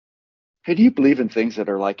Hey, do you believe in things that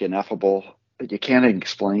are like ineffable that you can't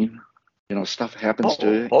explain? Stuff happens to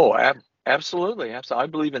Oh, you. oh, absolutely, absolutely. I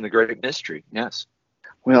believe in the great mystery. Yes.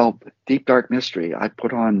 Well, deep dark mystery. I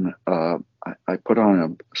put on a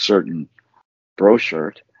certain bro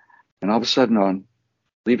shirt, and all of a sudden on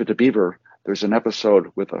Leave It to Beaver, there's an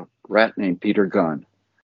episode with a rat named Peter Gunn.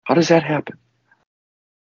 How does that happen?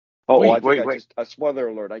 Oh, I Wait, think wait, I wait. just a spoiler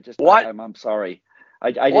alert. What? I'm sorry.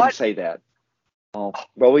 I didn't What? say that. Oh,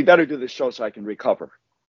 well, we better do this show so I can recover.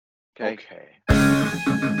 Okay. Okay.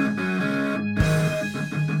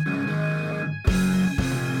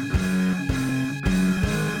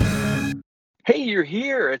 Hey, you're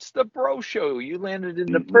here. It's the Bro Show. You landed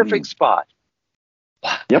in the Hmm. perfect spot.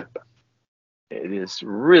 Yep. It is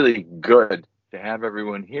really good to have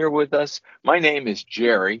everyone here with us. My name is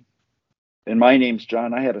Jerry. And my name's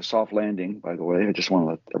John. I had a soft landing, by the way. I just want to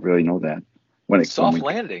let everybody know that when Soft we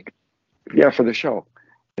landing. yeah, for the show.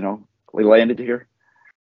 We landed here.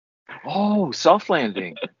 Oh, soft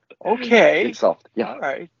landing. Okay. It's soft. Yeah. All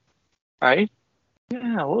right. All right.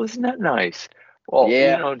 Yeah. Well, isn't that nice? Well,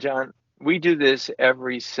 Yeah. John, we do this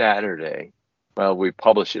every Saturday. Well, we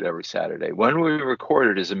publish it every Saturday. When we record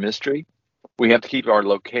it is a mystery. We have to keep our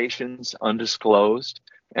locations undisclosed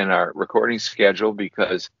and our recording schedule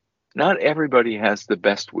because not everybody has the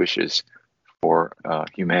best wishes for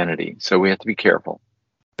humanity. So we have to be careful.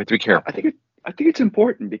 We have to be Well, careful. I think it's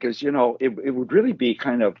important because it would really be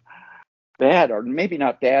kind of bad, or maybe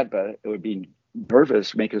not bad, but it would be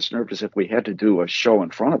make us nervous if we had to do a show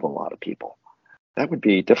in front of a lot of people. That would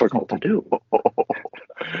be difficult to do.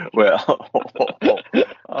 Well,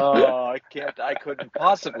 I couldn't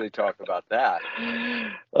possibly talk about that.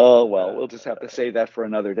 Oh well, we'll just have to Uh, save that for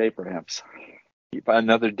another day, perhaps.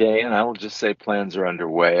 Another day, and I will just say plans are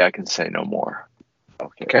underway. I can say no more.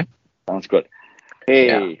 Okay, Okay? sounds good.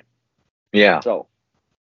 Yeah. Hey, Yeah. so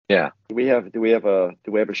Yeah. do we have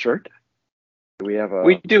a shirt? Do we have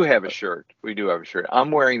We a? do have a shirt. We do have a shirt.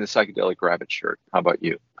 I'm wearing the psychedelic rabbit shirt. How about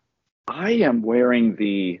you? I am wearing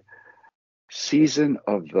the Season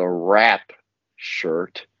of the Rat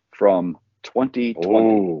shirt from 2020.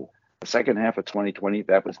 Oh, The second half of 2020.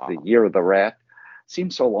 That was the wow. year of the rat.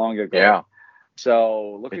 Seems so long ago. Yeah,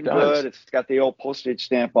 So it looking good. does. It's got the old postage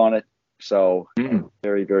stamp on it. So Mm.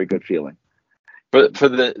 very, very good feeling. But for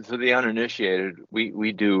the uninitiated,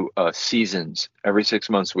 we do seasons. Every 6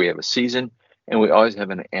 months we have a season, and we always have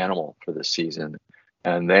an animal for the season.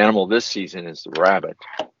 And the animal this season is the rabbit.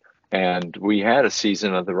 And we had a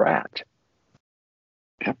season of the rat.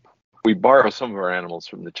 Yep. We borrow some of our animals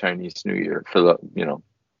from the Chinese New Year for the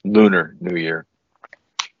Lunar New Year.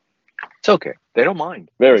 It's okay. They don't mind.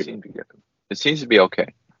 They Very good. seem to get them. It seems to be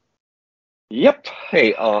okay. Yep.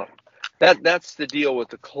 Hey, that's the deal with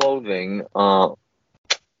the clothing.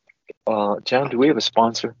 John, do we have a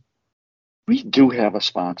sponsor? We do have a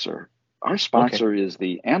sponsor. Our Okay. sponsor is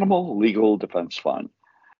the Animal Legal Defense Fund,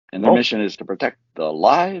 and their Oh, mission is to protect the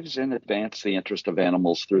lives and advance the interest of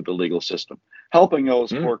animals through the legal system, helping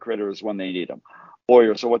those mm, poor critters when they need them.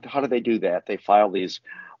 So how do they do that? They file these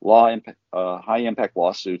high impact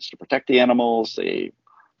lawsuits to protect the animals. They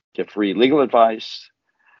give free legal advice,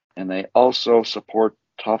 and they also support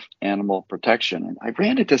tough animal protection. And I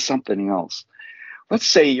ran into something else. Let's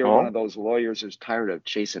say you're one oh, of those lawyers who's tired of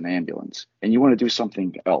chasing ambulance and you want to do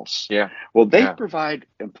something else. yeah, Well, they yeah. provide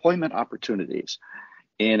employment opportunities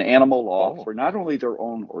in animal law Oh, for not only their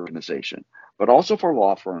own organization, but also for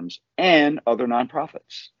law firms and other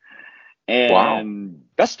nonprofits. wow.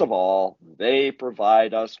 And best of all, they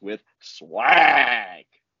provide us with swag.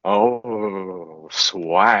 Oh,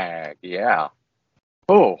 swag. Yeah.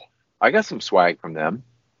 Oh, I got some swag from them.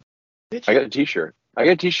 Did I you? got a T-shirt. I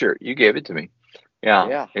got a T-shirt. You gave it to me.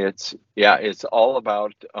 Yeah, Yeah. it's all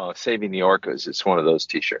about saving the orcas. It's one of those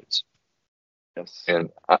T-shirts, Yes.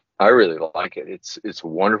 and I really like it. It's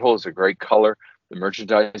wonderful. It's a great color. The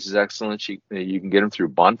merchandise is excellent. You can get them through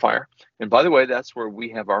Bonfire. And by the way, that's where we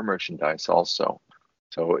have our merchandise also.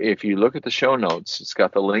 So if you look at the show notes, it's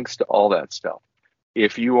got the links to all that stuff.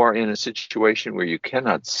 If you are in a situation where you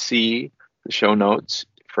cannot see the show notes,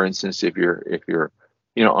 for instance, if you're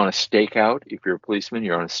on a stakeout, if you're a policeman,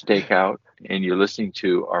 you're on a stakeout and you're listening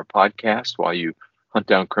to our podcast while you hunt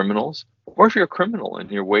down criminals, or if you're a criminal and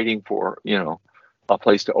you're waiting for a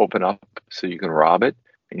place to open up so you can rob it,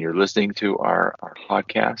 and you're listening to our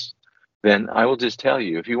podcast, then I will just tell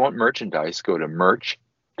you, if you want merchandise, go to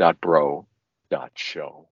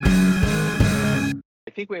merch.bro.show.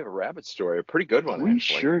 I think we have a rabbit story, a pretty good one, We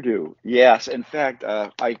actually. sure do. Yes. In fact,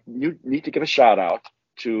 I need to give a shout out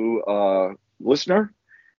to a listener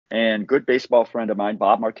and good baseball friend of mine,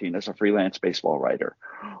 Bob Martinez, a freelance baseball writer,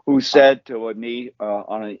 who Ah, said to me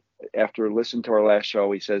after listening to our last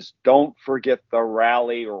show, he says, "Don't forget the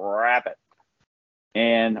rally rabbit."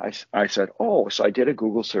 And I said, "Oh," so I did a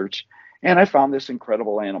Google search, and I found this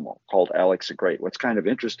incredible animal called Alex the Great. What's kind of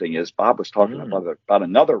interesting is Bob was talking about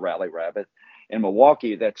another rally rabbit in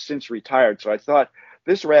Milwaukee that's since retired. So I thought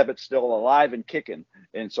this rabbit's still alive and kicking,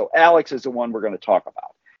 and so Alex is the one we're going to talk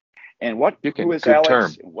about. And who is Alex?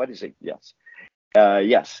 Term. What is he? Yes.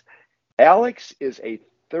 Alex is a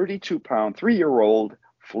 32-pound, 3-year-old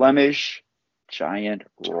Flemish giant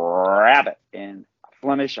rabbit. And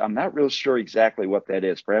Flemish, I'm not real sure exactly what that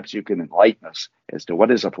is. Perhaps you can enlighten us as to what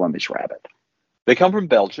is a Flemish rabbit. They come from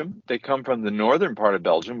Belgium. They come from the northern part of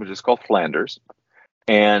Belgium, which is called Flanders.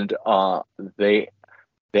 And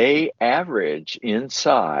they average in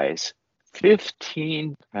size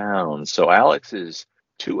 15 pounds. So Alex is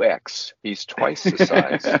 2x. He's twice the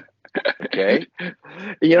size. Okay.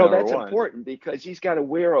 That's important because he's got to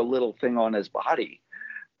wear a little thing on his body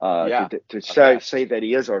to say that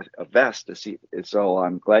he is a vest. To see, so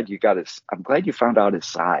I'm glad you found out his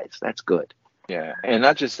size. That's good. Yeah, and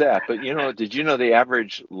not just that, but did you know the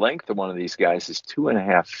average length of one of these guys is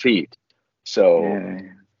 2.5 feet? So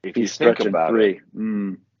if you think about it,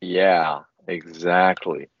 yeah,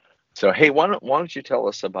 exactly. So hey, why don't you tell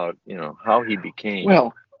us about how he became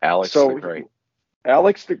Alex the Great?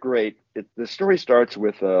 Alex the Great. The story starts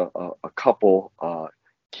with a couple,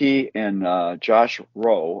 Key and Josh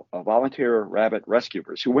Rowe, volunteer rabbit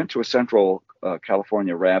rescuers, who went to a Central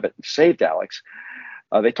California rabbit and saved Alex.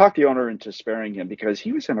 They talked the owner into sparing him because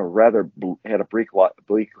he was in had a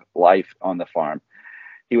bleak life on the farm.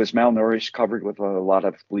 He was malnourished, covered with a lot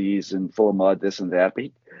of fleas and full of mud, this and that.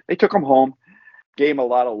 But they took him home, gave him a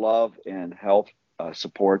lot of love and health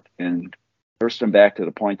support, and nursed him back to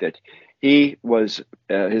the point that he was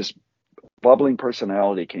his bubbling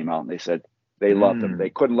personality came out, and they said they loved him. They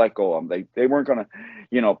couldn't let go of him. They weren't going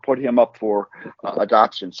to, put him up for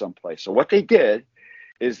adoption someplace. So what they did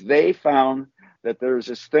is they found that there's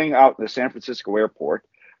this thing out in the San Francisco airport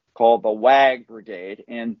called the WAG Brigade,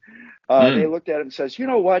 and they looked at it and says, you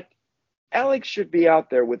know what, Alex should be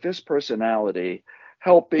out there with this personality,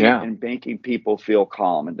 helping and making people feel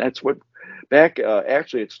calm. And that's what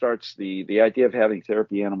actually it starts the idea of having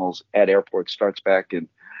therapy animals at airports starts back in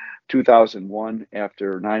 2001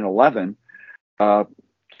 after 9/11. The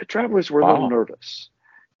travelers were a little nervous,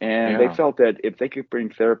 and they felt that if they could bring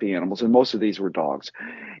therapy animals, and most of these were dogs,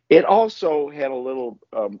 it also had a little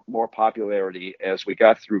more popularity as we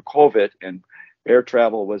got through COVID and air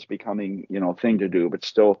travel was becoming, thing to do. But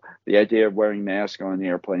still, the idea of wearing masks on the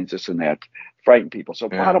airplanes, this and that, frightened people. So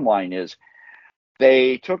bottom line is,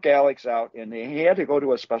 they took Alex out and they had to go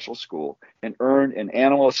to a special school and earn an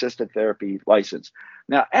animal-assisted therapy license.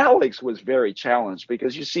 Now, Alex was very challenged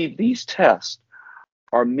because, you see, these tests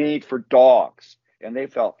are made for dogs. And they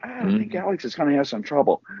felt, I don't think Alex is going to have some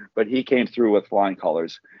trouble. But he came through with flying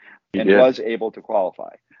colors and was able to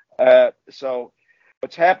qualify. So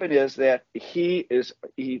what's happened is that they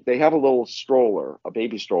have a little stroller, a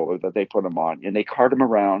baby stroller that they put him on, and they cart him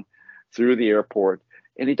around through the airport.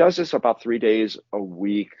 And he does this about 3 days a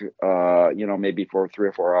week, maybe for 3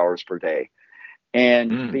 or 4 hours per day.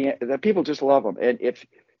 And the people just love him. And if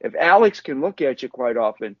Alex can look at you quite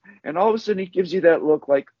often, and all of a sudden he gives you that look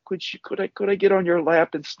like, could I get on your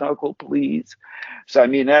lap and snuggle, please? So I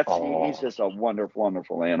mean, he's just a wonderful,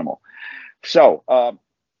 wonderful animal. So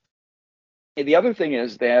the other thing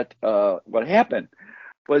is that what happened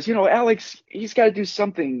was, Alex, he's got to do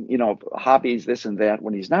something, hobbies, this and that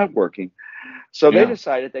when he's not working. So they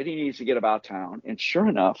decided that he needs to get about town, and sure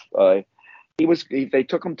enough, they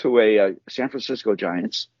took him to a San Francisco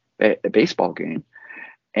Giants a baseball game,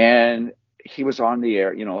 and he was on the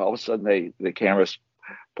air. All of a sudden the cameras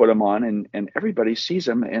put him on, and everybody sees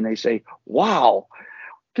him, and they say, "Wow,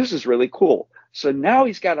 this is really cool." So now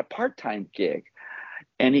he's got a part-time gig,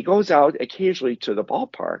 and he goes out occasionally to the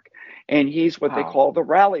ballpark, and he's what they call the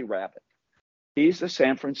rally rabbit. He's the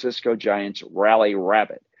San Francisco Giants rally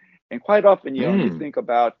rabbit. And quite often, you think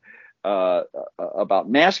about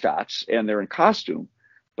mascots and they're in costume,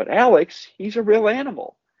 but Alex, he's a real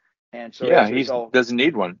animal, and so he doesn't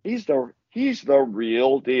need one. He's the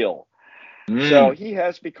real deal. So he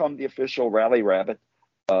has become the official rally rabbit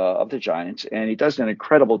of the Giants, and he does an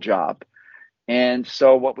incredible job. And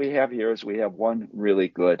so what we have here is we have one really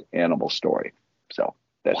good animal story. So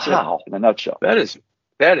that's it in a nutshell. That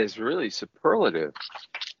is really superlative.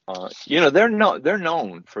 They're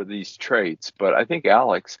known for these traits, but I think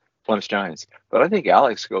Flemish Giants, but I think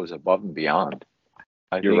Alex goes above and beyond.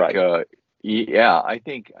 You're right. I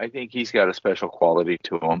think he's got a special quality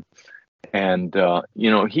to him, and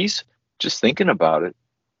he's just thinking about it.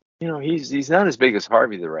 he's not as big as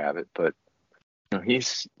Harvey the Rabbit, but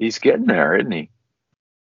he's getting there, isn't he?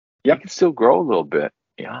 He Yep. can still grow a little bit.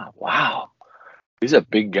 Yeah. Wow. He's a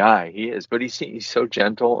big guy. He is, but he's so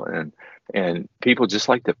gentle, and people just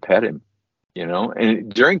like to pet him.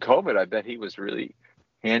 And during COVID, I bet he was really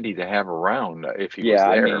handy to have around if he was Yeah,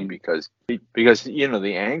 I there, mean, because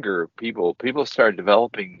the anger, people started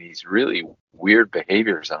developing these really weird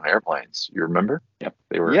behaviors on airplanes. You remember? yep.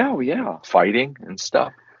 They were Yeah, yeah. fighting and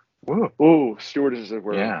stuff. Woo. Oh, stewardesses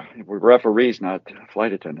Yeah. were referees, not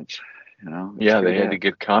flight attendants. It Yeah, scared they you. had to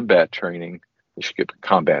get combat training. They should get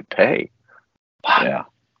combat pay. Wow. Yeah.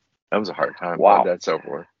 That was a hard time. Wow. Glad that's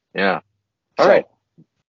over with. Yeah. All So, right.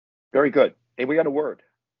 very good. Hey, we got a word.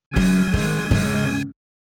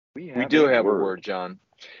 We do have a word, John.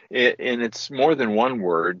 And it's more than one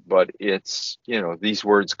word, but it's, these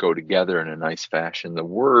words go together in a nice fashion. The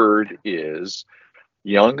word is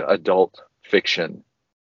young adult fiction.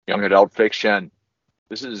 Young adult fiction.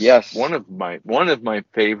 This is Yes. one of my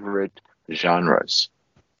favorite genres.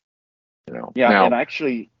 Yeah, Now, and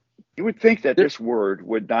actually, you would think that this word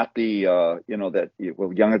would not be,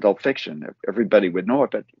 young adult fiction. Everybody would know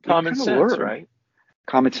it, but we common kind of sense, learned right?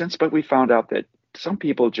 common sense. But we found out that some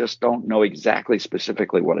people just don't know exactly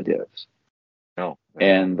specifically what it is. No.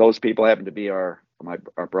 And those people happen to be our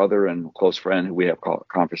brother and close friend who we have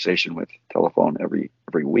conversation with telephone every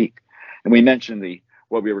week. And we mentioned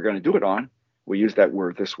what we were going to do it on. We used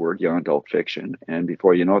this word, young adult fiction, and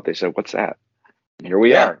before you know it, they said, "What's that?" And here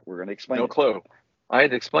we are. We're going to explain No it. clue. I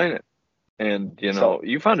had to explain it. And,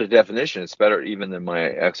 you found a definition. It's better even than my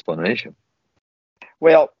explanation.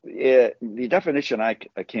 Well, the definition I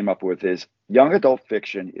came up with is young adult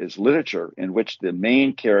fiction is literature in which the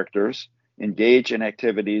main characters engage in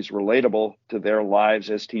activities relatable to their lives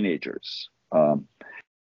as teenagers.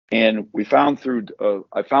 And I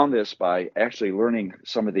found this by actually learning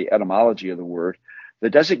some of the etymology of the word. The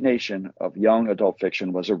designation of young adult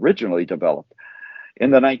fiction was originally developed in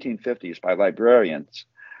the 1950s by librarians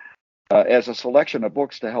as a selection of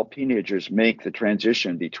books to help teenagers make the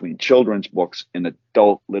transition between children's books and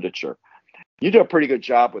adult literature. You do a pretty good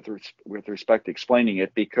job with respect to explaining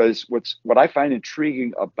it, because what I find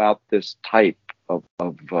intriguing about this type of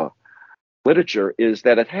literature is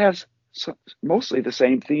that it has mostly the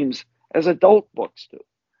same themes as adult books do.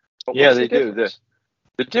 But Yeah, what's they the do. difference?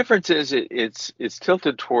 The difference is it's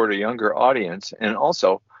tilted toward a younger audience, and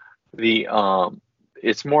also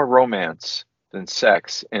it's more romance than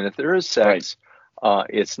sex. And if there is sex,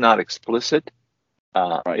 it's not explicit.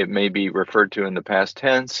 It may be referred to in the past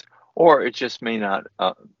tense, or it just may not,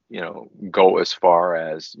 go as far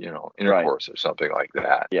as intercourse or something like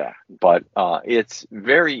that. Yeah. But it's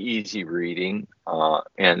very easy reading,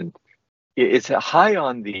 and it's high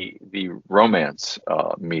on the romance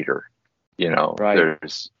meter.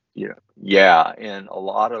 There's and a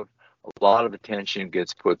lot of attention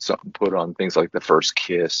gets put on things like the first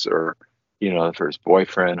kiss, or the first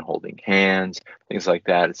boyfriend, holding hands, things like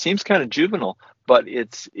that. It seems kind of juvenile, but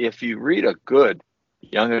if you read a good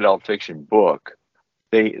young adult fiction book,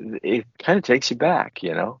 it kind of takes you back,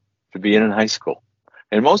 to being in high school.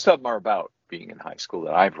 And most of them are about being in high school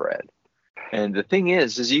that I've read. And the thing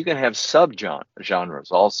is you can have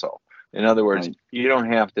genres also. In other words, you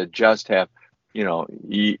don't have to just have,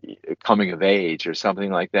 coming of age or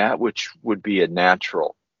something like that, which would be a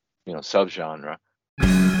natural, subgenre.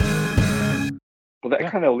 Well,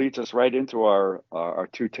 that kind of leads us right into our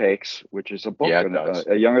two takes, which is a book, Yeah, it does.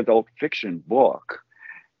 a young adult fiction book,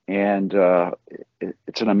 and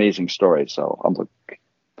it's an amazing story. So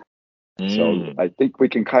I think we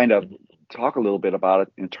can kind of talk a little bit about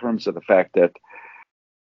it in terms of the fact that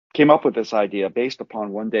came up with this idea based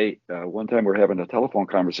upon one time we're having a telephone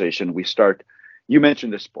conversation. You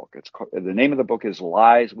mentioned this book. The name of the book is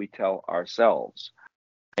Lies We Tell Ourselves.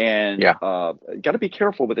 And got to be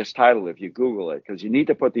careful with this title if you Google it, because you need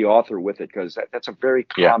to put the author with it, because that's a very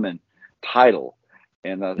common title.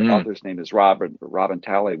 And the author's name is Robin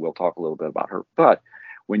Talley. We'll talk a little bit about her. But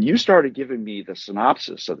when you started giving me the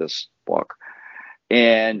synopsis of this book,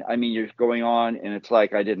 and I mean, you're going on, and it's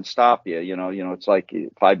like I didn't stop you. It's like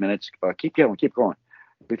 5 minutes. Keep going.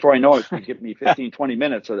 Before I know it, you give me 15, 20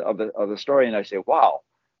 minutes of the story, and I say, wow,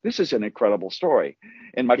 this is an incredible story.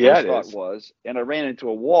 And my first thought was, and I ran into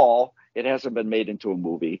a wall, it hasn't been made into a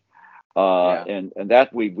movie. And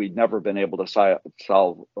that we've never been able to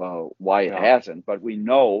solve why it hasn't. But we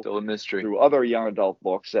know Still a mystery through other young adult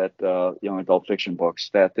fiction books,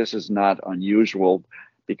 that this is not unusual,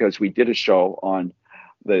 because we did a show on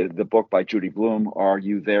the book by Judy Blume, Are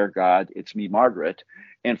You There, God? It's Me, Margaret,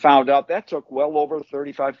 and found out that took well over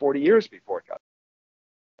 35, 40 years before it got.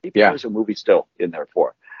 There's a movie still in there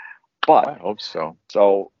for. But I hope so.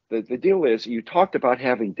 so the deal is, you talked about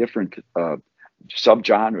having different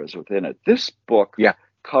subgenres within it. This book Yeah.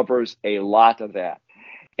 covers a lot of that.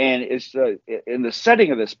 And it's in the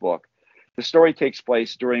setting of this book, the story takes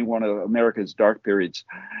place during one of America's dark periods,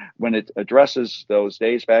 when it addresses those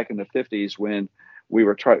days back in the 50s when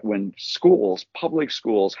when schools, public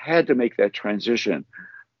schools, had to make that transition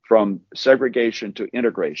from segregation to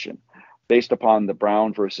integration based upon the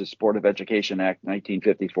Brown versus Board of Education Act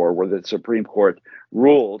 1954, where the Supreme Court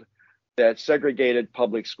ruled that segregated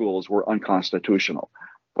public schools were unconstitutional.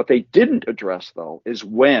 What they didn't address, though, is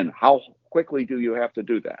how quickly do you have to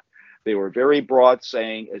do that? They were very broad,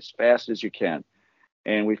 saying as fast as you can.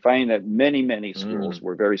 And we find that many schools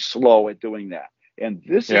were very slow at doing that. And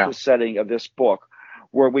this is Yeah. the setting of this book,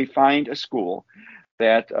 where we find a school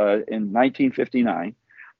that in 1959,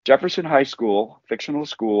 Jefferson High School, fictional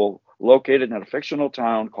school located in a fictional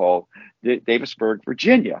town called Davisburg,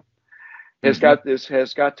 Virginia, has got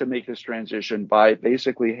to make this transition by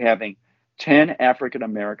basically having 10 African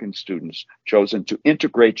American students chosen to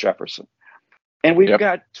integrate Jefferson. And we've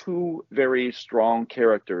got two very strong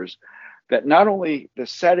characters that not only the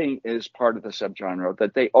setting is part of the subgenre,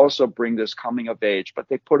 that they also bring this coming of age, but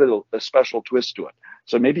they put a special twist to it.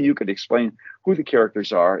 So maybe you could explain who the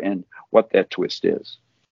characters are and what that twist is.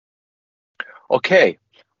 Okay.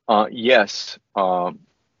 Yes.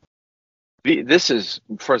 This is,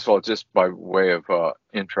 first of all, just by way of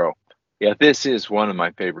intro. Yeah, this is one of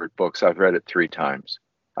my favorite books. I've read it 3 times.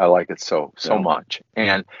 I like it so much.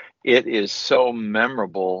 And it is so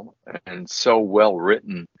memorable and so well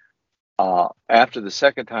written. After the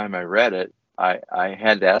second time I read it, I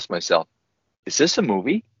had to ask myself, is this a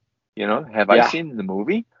movie? Have I seen the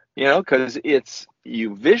movie? Because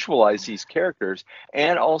you visualize these characters.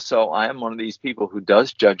 And also, I am one of these people who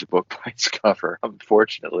does judge a book by its cover,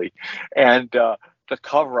 unfortunately. And the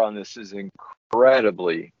cover on this is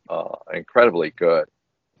incredibly good.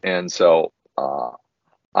 And so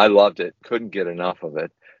I loved it, couldn't get enough of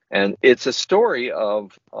it. And it's a story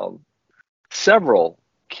of several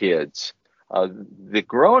kids. The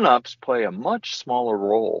grown-ups play a much smaller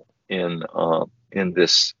role in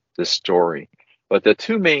this story, but the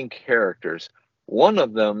 2 main characters, one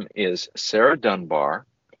of them is Sarah Dunbar.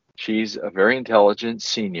 She's a very intelligent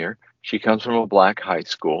senior. She comes from a black high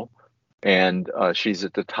school, and she's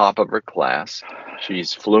at the top of her class.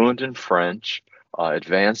 She's fluent in French,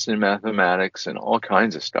 advanced in mathematics, and all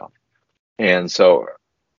kinds of stuff. And so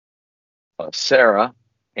Sarah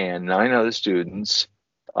and 9 other students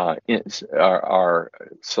are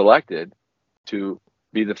selected to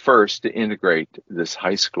be the first to integrate this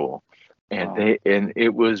high school. And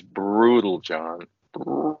it was brutal, John.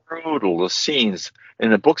 Brutal. The scenes,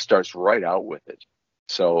 and the book starts right out with it.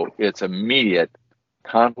 So it's immediate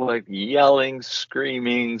conflict, yelling,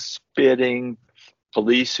 screaming, spitting,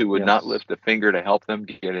 police who would not lift a finger to help them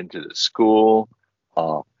get into the school.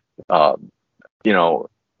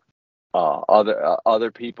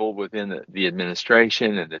 Other people within the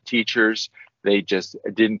administration and the teachers, they just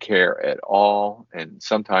didn't care at all, and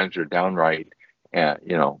sometimes are downright,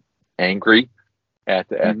 angry at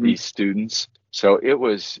these students. So it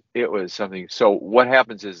was something. So what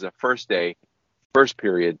happens is the first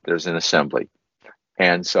period, there's an assembly,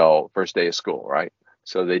 and so first day of school, right?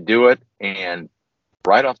 So they do it, and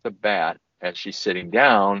right off the bat, as she's sitting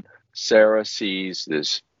down, Sarah sees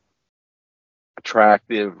this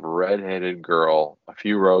attractive redheaded girl a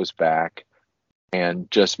few rows back and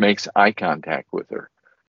just makes eye contact with her,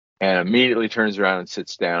 and immediately turns around and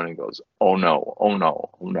sits down and goes, oh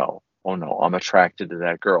no, I'm attracted to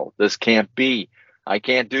that girl. This can't be. I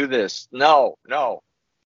can't do this. No.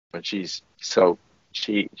 But she's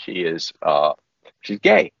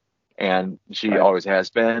gay, and she always has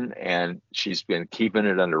been, and she's been keeping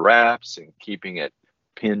it under wraps and keeping it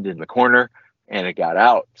pinned in the corner, and it got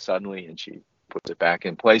out suddenly, and she puts it back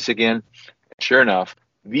in place again. Sure enough,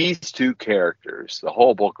 these 2 characters, the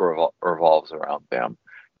whole book revolves around them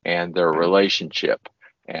and their relationship.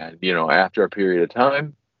 And, after a period of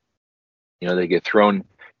time, they get thrown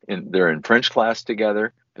in, they're in French class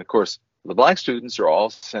together. And of course, the black students are all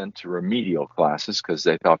sent to remedial classes because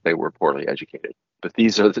they thought they were poorly educated. But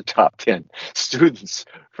these are the top 10 students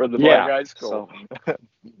from the black high school.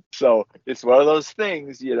 So it's one of those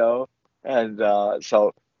things, and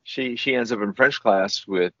so she ends up in French class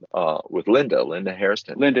with Linda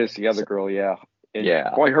Hairston. Linda's the other girl,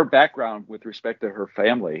 And boy, her background with respect to her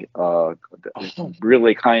family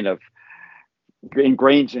really kind of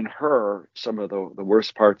ingrains in her some of the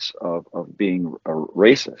worst parts of being a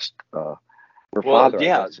racist. Her Well, father, I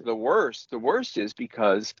yeah, guess. the worst is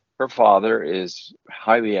because her father is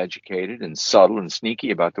highly educated and subtle and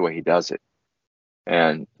sneaky about the way he does it.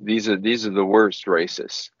 And these are the worst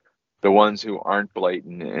racists, the ones who aren't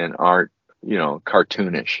blatant and aren't,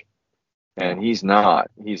 cartoonish. And Yeah. he's not.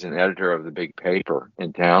 He's an editor of the big paper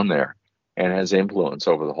in town there and has influence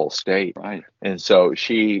over the whole state. Right. And so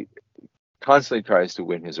she constantly tries to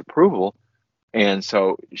win his approval. And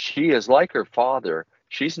so she is like her father.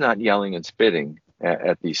 She's not yelling and spitting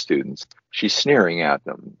at these students. She's sneering at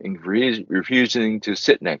them and refusing to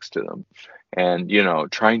sit next to them and,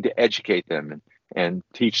 trying to educate them and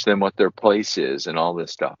teach them what their place is and all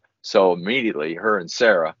this stuff. So immediately her and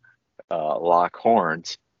Sarah lock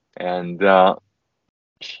horns, and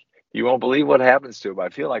you won't believe what happens to him. I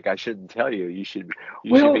feel like I shouldn't tell you. You should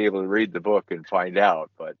be Well, able to read the book and find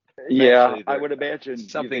out. But yeah, eventually, I there would imagine the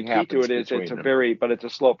something key to happens it is between them. but it's a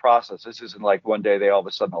slow process. This isn't like one day they all of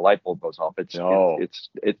a sudden the light bulb goes off. No,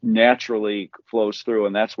 It naturally flows through,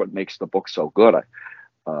 and that's what makes the book so good.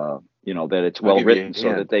 That it's I'll well give you written a so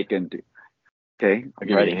that hint. they can do. Okay, I'll I'm give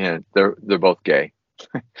you a ready. hint. They're both gay.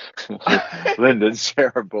 Linda and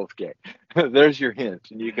Sarah are both gay. There's your hint.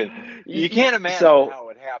 And you can't imagine So how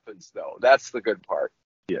it happens though. That's the good part.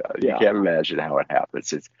 Yeah, you yeah, can't imagine how it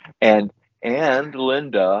happens. And and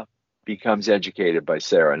Linda becomes educated by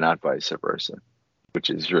Sarah, not vice versa, which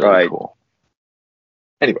is really right. cool.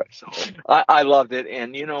 Anyway, so I loved it.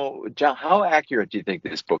 And John, how accurate do you think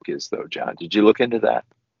this book is though, John? Did you look into that?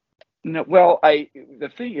 No, well, the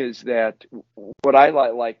thing is that what I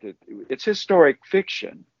like that it's historic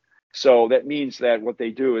fiction, so that means that what they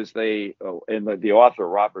do is and the author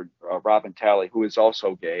Robin Talley, who is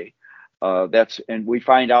also gay, and we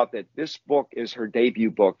find out that this book is her debut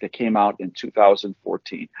book that came out in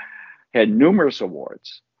 2014, had numerous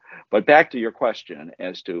awards. But back to your question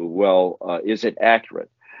as to, well, is it accurate?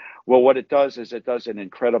 Well, what it does is it does an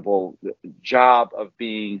incredible job of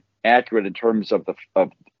being accurate in terms of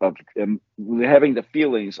having the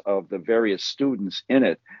feelings of the various students in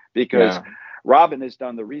it, because Yeah. Robin has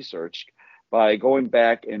done the research by going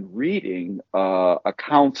back and reading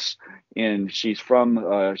accounts. She's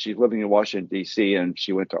living in Washington D.C., and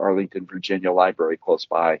she went to Arlington, Virginia Library close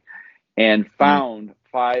by, and Mm. found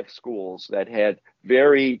 5 schools that had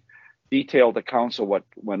very detailed accounts of what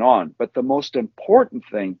went on. But the most important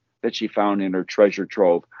thing that she found in her treasure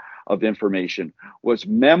trove of information was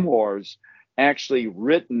memoirs, actually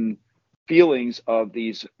written feelings of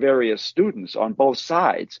these various students on both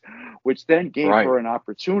sides, which then gave Right. her an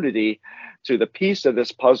opportunity to the piece of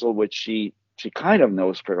this puzzle, which she kind of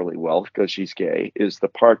knows fairly well because she's gay, is the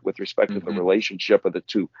part with respect to the Hmm. relationship of the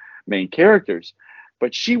two main characters.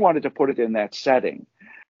 But she wanted to put it in that setting.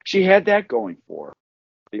 She had that going for her.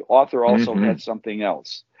 The author also Hmm. had something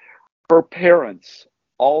else. Her parents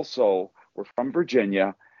also were from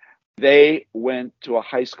Virginia. They went to a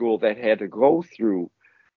high school that had to go through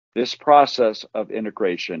this process of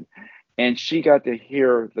integration. And she got to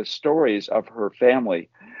hear the stories of her family,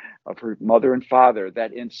 of her mother and father,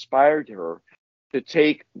 that inspired her to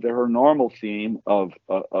take her normal theme of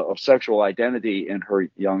sexual identity in her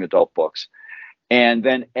young adult books and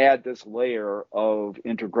then add this layer of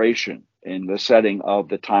integration in the setting of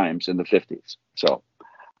the times in the 50s. So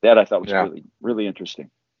that I thought was Yeah. really, really interesting.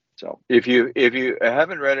 So, If you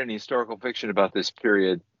haven't read any historical fiction about this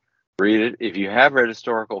period, read it. If you have read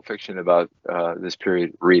historical fiction about this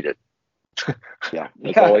period, read it. yeah.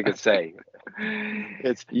 That's all I can say.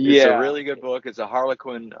 It's a Yeah. really good book. It's a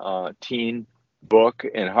Harlequin teen book,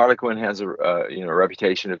 and Harlequin has a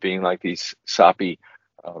reputation of being like these soppy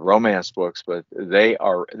romance books, but they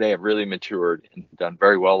have really matured and done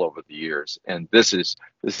very well over the years. And this is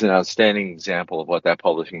an outstanding example of what that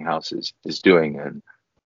publishing house is doing, and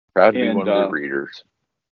proud to be one And, of their readers.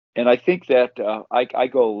 and I think that I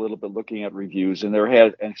go a little bit looking at reviews, and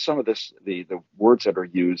some of the words that are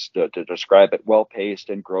used to describe it: well paced,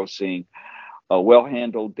 engrossing, a well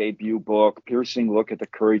handled debut book, piercing look at the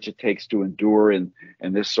courage it takes to endure, and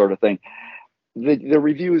this sort of thing. The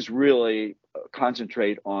reviews really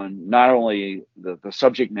concentrate on not only the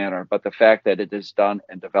subject matter, but the fact that it is done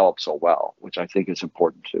and developed so well, which I think is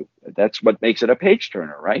important too. That's what makes it a page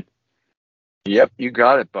turner, right? Yep, you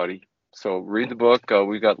got it, buddy. So read the book.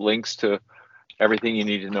 We've got links to everything you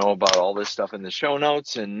need to know about all this stuff in the show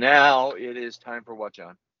notes. And now it is time for what,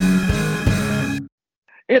 John?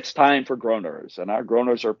 It's time for groaners, and our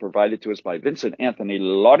groaners are provided to us by Vincent Anthony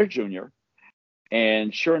Lauder Jr.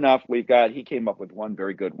 And sure enough, he came up with one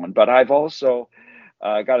very good one, but I've also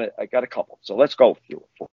I got a couple. So let's go through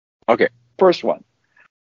it. Okay. First one: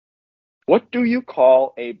 what do you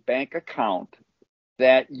call a bank account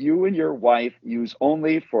that you and your wife use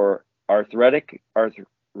only for arthritis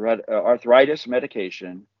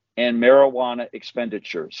medication, and marijuana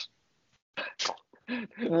expenditures.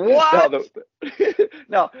 What?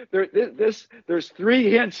 Now, there's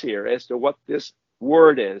three hints here as to what this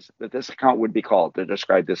word is that this account would be called to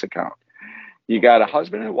describe this account. You got a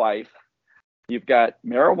husband and wife, you've got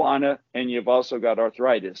marijuana, and you've also got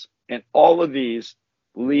arthritis. And all of these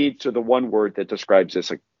lead to the one word that describes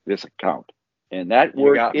this account. And that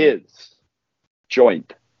word is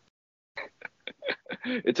joint.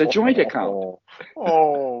 It's a joint account.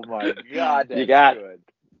 Oh my God. That's you got good.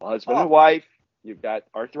 husband and wife, you've got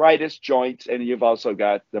arthritis, joints, and you've also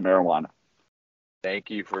got the marijuana.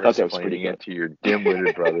 Thank you for explaining it to your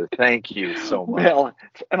dim-witted brother. Thank you so much. Well,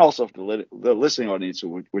 and also for the listening audience,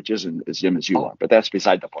 which isn't as dim as you are, but that's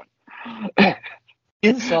beside the point.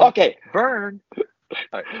 Insult. Okay. Burn.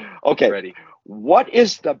 Right. Okay. Ready. What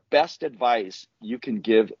is the best advice you can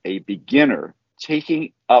give a beginner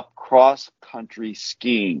taking up cross-country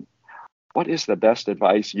skiing? What is the best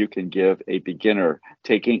advice you can give a beginner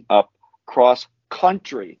taking up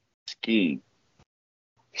cross-country skiing?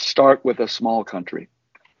 Start with a small country.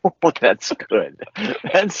 Oh, that's good.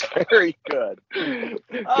 That's very good.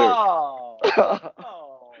 Oh.